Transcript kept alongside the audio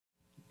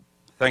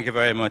Thank you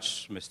very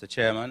much, Mr.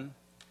 Chairman.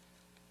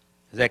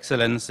 His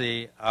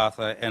Excellency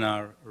Arthur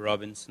N.R.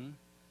 Robinson,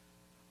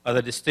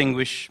 other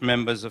distinguished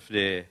members of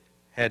the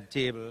head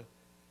table,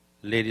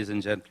 ladies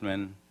and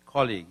gentlemen,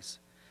 colleagues.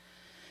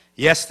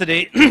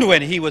 Yesterday,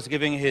 when he was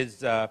giving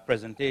his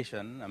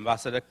presentation,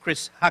 Ambassador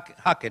Chris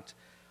Hackett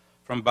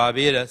from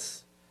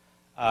Barbados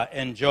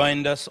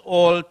enjoined us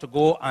all to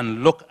go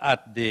and look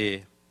at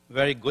the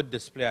very good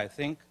display, I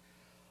think,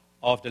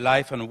 of the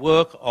life and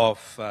work of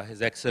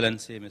His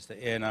Excellency Mr.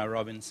 A.N.R.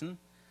 Robinson.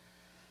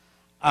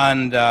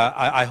 And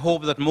I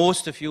hope that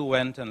most of you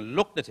went and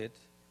looked at it,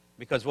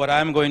 because what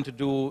I'm going to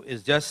do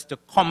is just to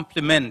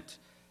complement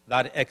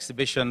that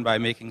exhibition by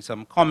making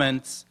some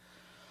comments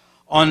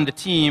on the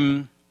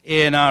theme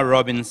A.N.R.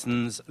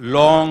 Robinson's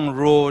long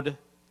road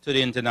to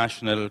the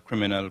International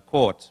Criminal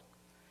Court.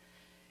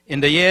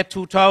 In the year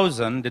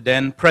 2000, the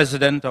then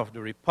President of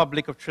the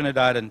Republic of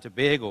Trinidad and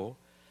Tobago,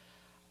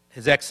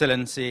 His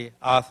Excellency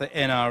Arthur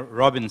N.R.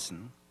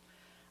 Robinson,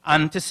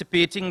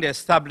 anticipating the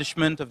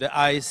establishment of the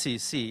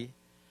ICC,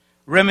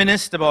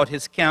 reminisced about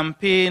his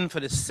campaign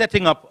for the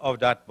setting up of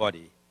that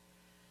body.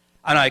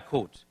 And I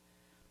quote,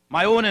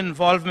 "My own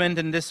involvement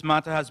in this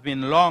matter has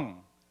been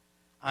long,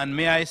 and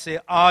may I say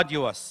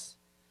arduous,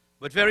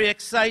 but very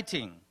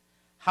exciting,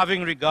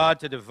 having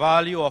regard to the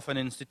value of an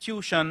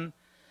institution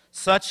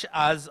such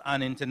as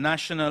an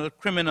international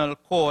criminal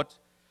court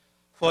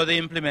for the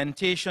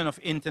implementation of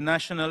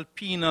international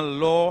penal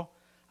law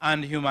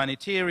and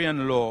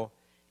humanitarian law,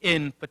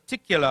 in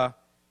particular,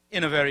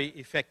 in a very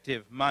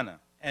effective manner."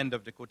 End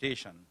of the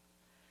quotation.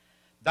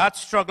 That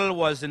struggle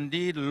was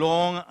indeed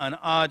long and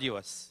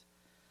arduous,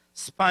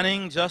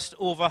 spanning just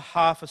over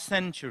half a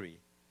century,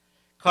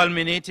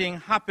 culminating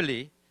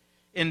happily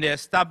in the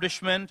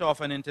establishment of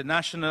an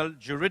international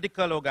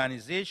juridical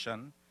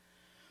organization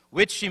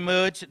which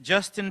emerged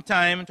just in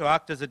time to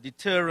act as a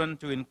deterrent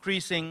to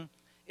increasing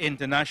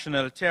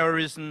international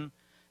terrorism,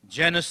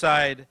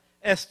 genocide,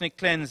 ethnic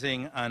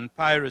cleansing, and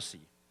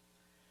piracy.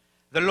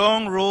 The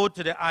long road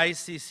to the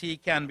ICC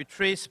can be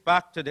traced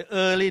back to the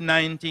early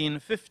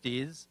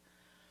 1950s,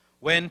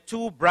 when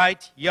two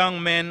bright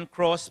young men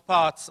crossed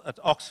paths at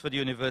Oxford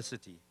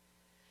University.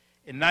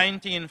 In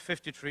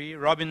 1953,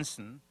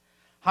 Robinson,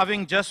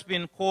 having just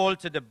been called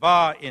to the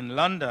bar in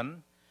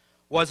London,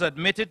 was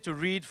admitted to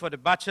read for the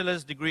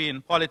bachelor's degree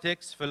in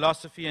politics,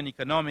 philosophy, and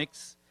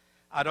economics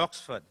at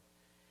Oxford.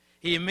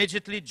 He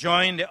immediately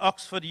joined the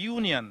Oxford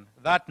Union,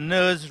 that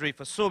nursery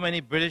for so many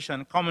British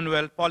and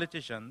Commonwealth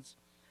politicians,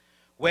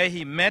 where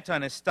he met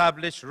and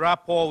established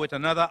rapport with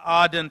another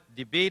ardent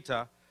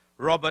debater,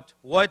 Robert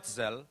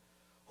Wurtzel,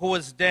 who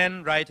was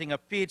then writing a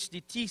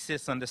PhD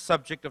thesis on the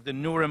subject of the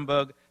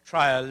Nuremberg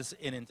trials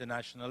in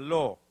international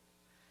law.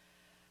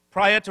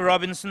 Prior to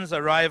Robinson's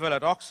arrival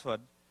at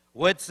Oxford,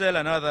 Wurtzel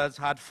and others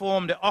had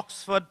formed the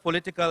Oxford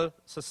Political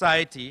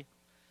Society,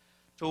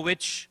 to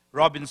which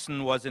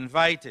Robinson was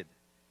invited.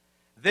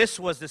 This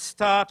was the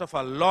start of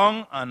a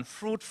long and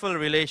fruitful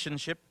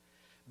relationship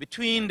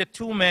between the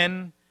two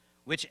men,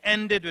 which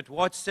ended with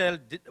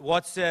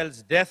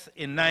Wurtzel's death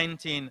in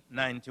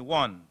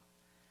 1991.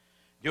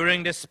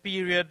 During this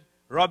period,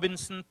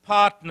 Robinson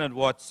partnered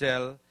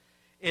Wurtzel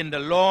in the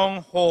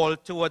long haul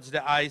towards the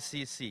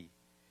ICC.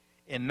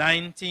 In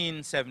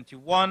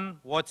 1971,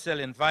 Wurtzel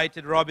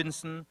invited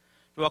Robinson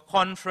to a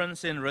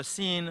conference in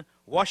Racine,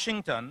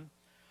 Washington,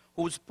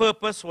 whose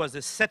purpose was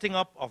the setting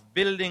up of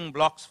building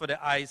blocks for the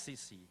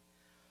ICC.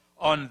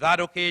 On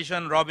that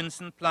occasion,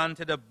 Robinson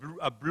planted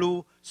a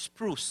blue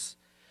spruce,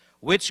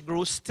 which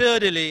grew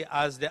sturdily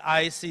as the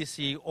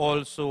ICC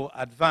also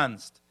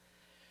advanced.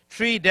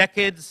 3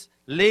 decades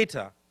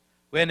later,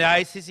 when the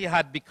ICC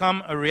had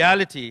become a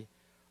reality,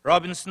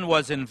 Robinson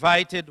was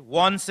invited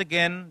once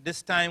again,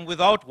 this time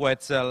without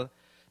Wurtzel,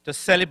 to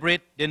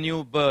celebrate the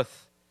new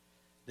birth.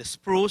 The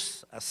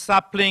spruce, a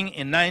sapling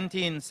in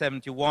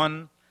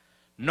 1971,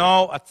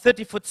 now a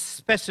 30-foot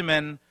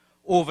specimen,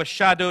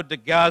 overshadowed the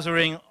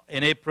gathering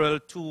in April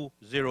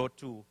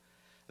 2002.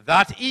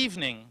 That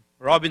evening,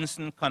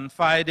 Robinson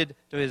confided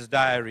to his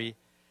diary,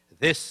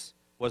 "This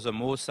was a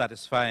most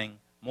satisfying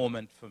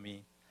moment for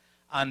me."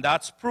 And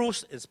that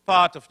spruce is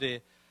part of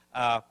the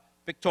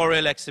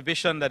pictorial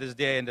exhibition that is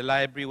there in the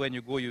library. When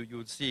you go,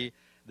 you'll see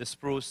the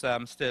spruce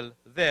still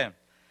there.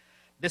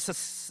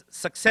 This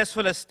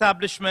successful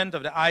establishment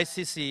of the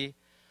ICC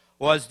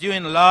was due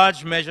in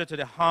large measure to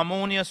the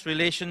harmonious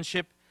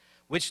relationship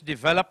which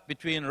developed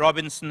between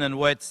Robinson and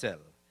Wurtzel.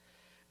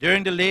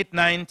 During the late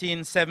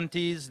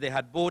 1970s, they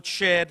had both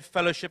shared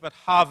fellowship at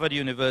Harvard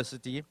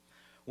University,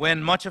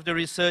 when much of the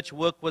research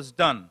work was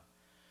done.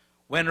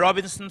 When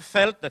Robinson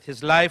felt that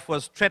his life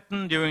was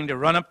threatened during the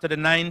run-up to the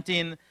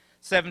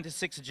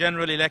 1976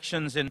 general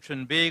elections in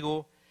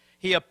Trinidad,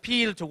 he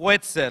appealed to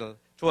Wurtzel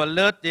to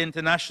alert the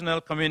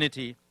international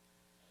community.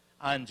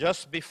 And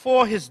just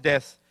before his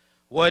death,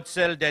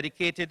 Wurtzel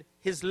dedicated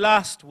his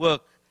last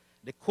work,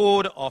 The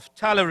Code of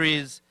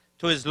Talaries,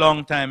 to his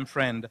longtime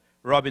friend,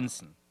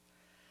 Robinson.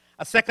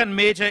 A second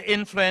major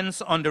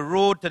influence on the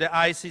road to the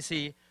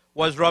ICC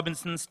was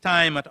Robinson's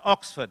time at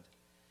Oxford.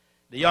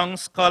 The young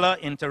scholar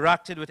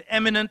interacted with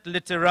eminent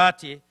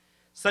literati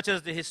such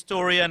as the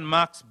historian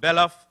Max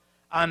Beloff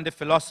and the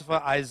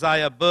philosopher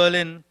Isaiah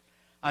Berlin,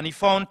 and he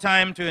found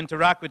time to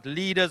interact with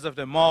leaders of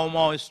the Mau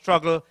Mau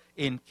struggle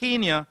in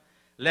Kenya,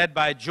 led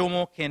by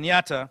Jomo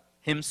Kenyatta,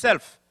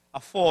 himself a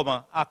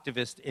former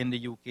activist in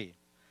the UK.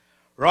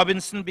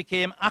 Robinson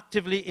became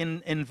actively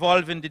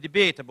involved in the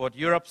debate about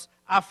Europe's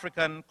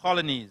African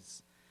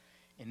colonies.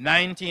 In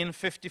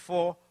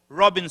 1954,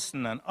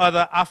 Robinson and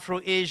other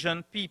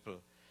Afro-Asian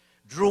people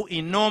drew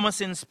enormous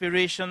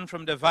inspiration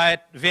from the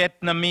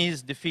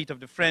Vietnamese defeat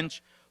of the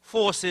French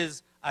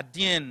forces at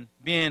Dien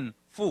Bien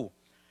Phu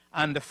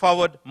and the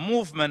forward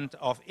movement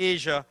of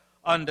Asia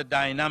under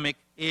dynamic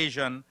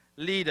Asian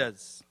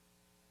leaders.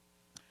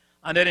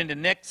 And then in the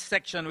next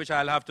section, which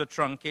I'll have to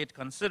truncate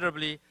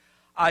considerably,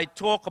 I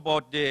talk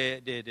about the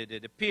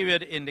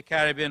period in the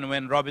Caribbean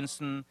when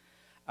Robinson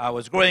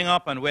was growing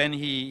up and when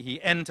he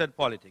entered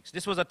politics.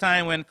 This was a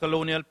time when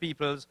colonial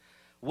peoples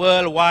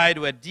worldwide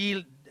were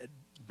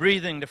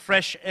breathing the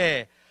fresh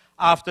air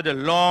after the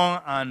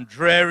long and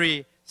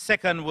dreary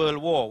Second World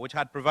War, which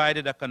had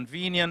provided a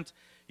convenient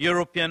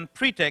European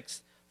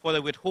pretext for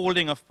the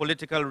withholding of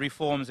political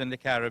reforms in the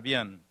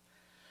Caribbean.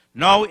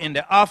 Now, in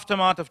the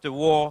aftermath of the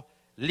war,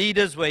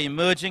 leaders were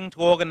emerging to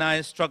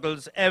organize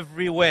struggles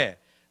everywhere.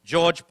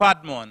 George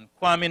Padmore,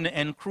 Kwame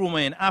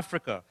Nkrumah in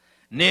Africa,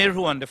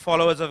 Nehru and the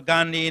followers of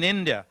Gandhi in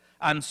India,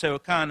 and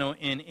Sukarno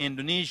in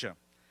Indonesia.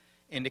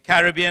 In the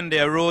Caribbean,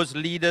 there arose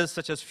leaders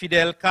such as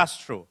Fidel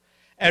Castro,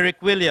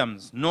 Eric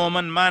Williams,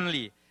 Norman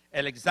Manley,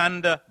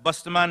 Alexander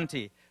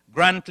Bustamante,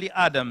 Grantley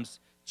Adams,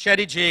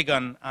 Cheddi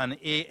Jagan, and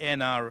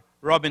A.N.R.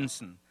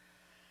 Robinson.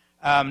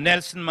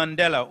 Nelson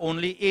Mandela,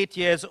 only 8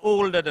 years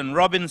older than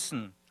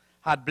Robinson,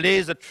 had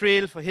blazed a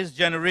trail for his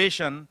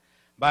generation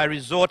by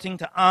resorting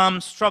to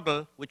armed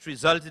struggle, which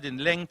resulted in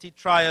lengthy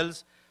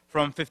trials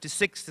from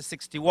 56 to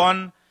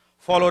 61,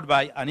 followed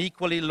by an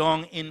equally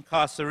long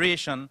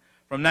incarceration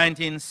from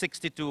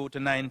 1962 to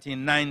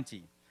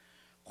 1990.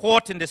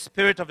 Caught in the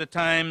spirit of the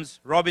times,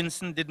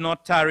 Robinson did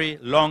not tarry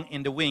long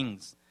in the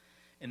wings.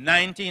 In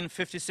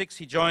 1956,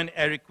 he joined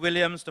Eric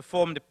Williams to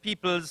form the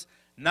People's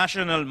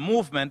National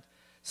Movement,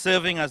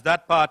 serving as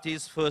that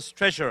party's first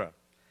treasurer.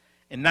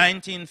 In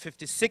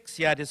 1956,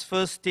 he had his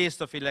first taste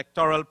of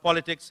electoral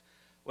politics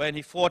when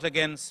he fought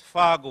against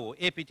Fargo,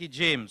 A.P.T.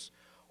 James,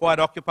 who had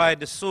occupied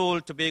the sole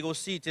Tobago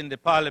seat in the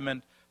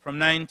parliament from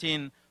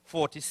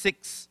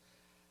 1946.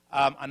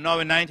 And now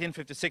in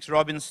 1956,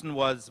 Robinson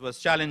was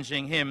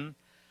challenging him,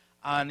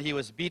 and he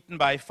was beaten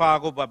by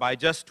Fargo by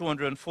just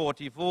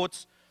 240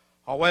 votes.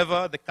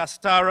 However, the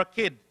Castara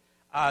Kid,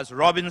 as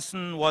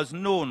Robinson was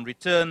known,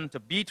 returned to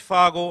beat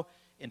Fargo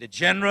in the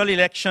general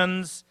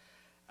elections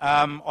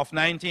of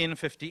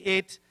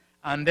 1958,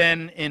 and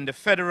then in the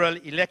federal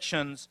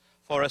elections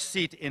for a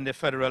seat in the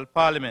federal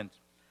parliament.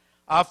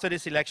 After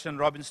this election,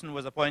 Robinson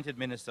was appointed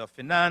Minister of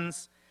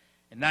Finance.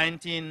 In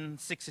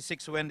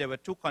 1966, when there were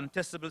two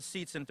contestable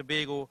seats in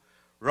Tobago,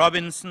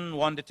 Robinson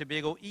won the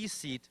Tobago East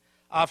seat,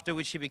 after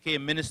which he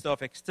became Minister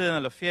of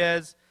External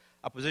Affairs,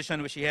 a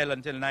position which he held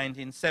until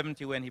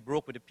 1970 when he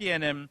broke with the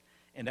PNM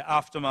in the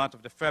aftermath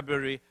of the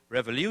February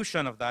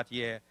Revolution of that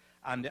year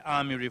and the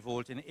Army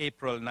Revolt in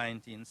April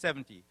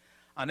 1970.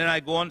 And then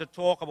I go on to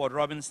talk about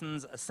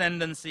Robinson's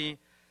ascendancy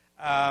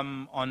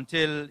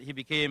until he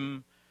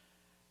became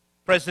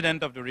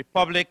President of the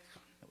Republic,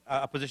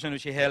 a position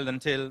which he held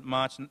until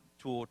March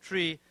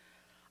 2003.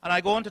 And I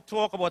go on to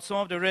talk about some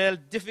of the real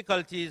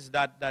difficulties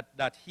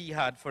that he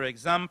had. For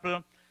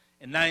example,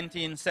 in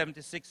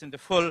 1976, in the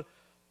full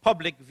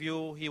public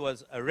view, he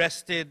was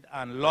arrested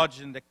and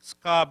lodged in the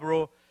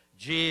Scarborough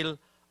jail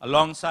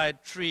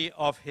alongside 3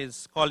 of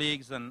his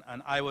colleagues, and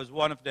I was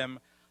one of them.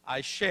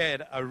 I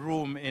shared a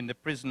room in the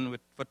prison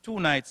for 2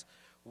 nights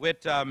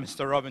with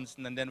Mr.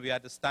 Robinson, and then we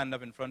had to stand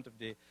up in front of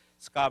the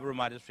Scarborough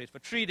magistrate for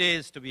 3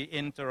 days to be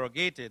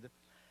interrogated,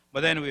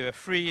 but then we were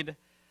freed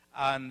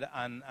and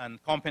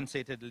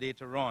compensated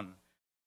later on.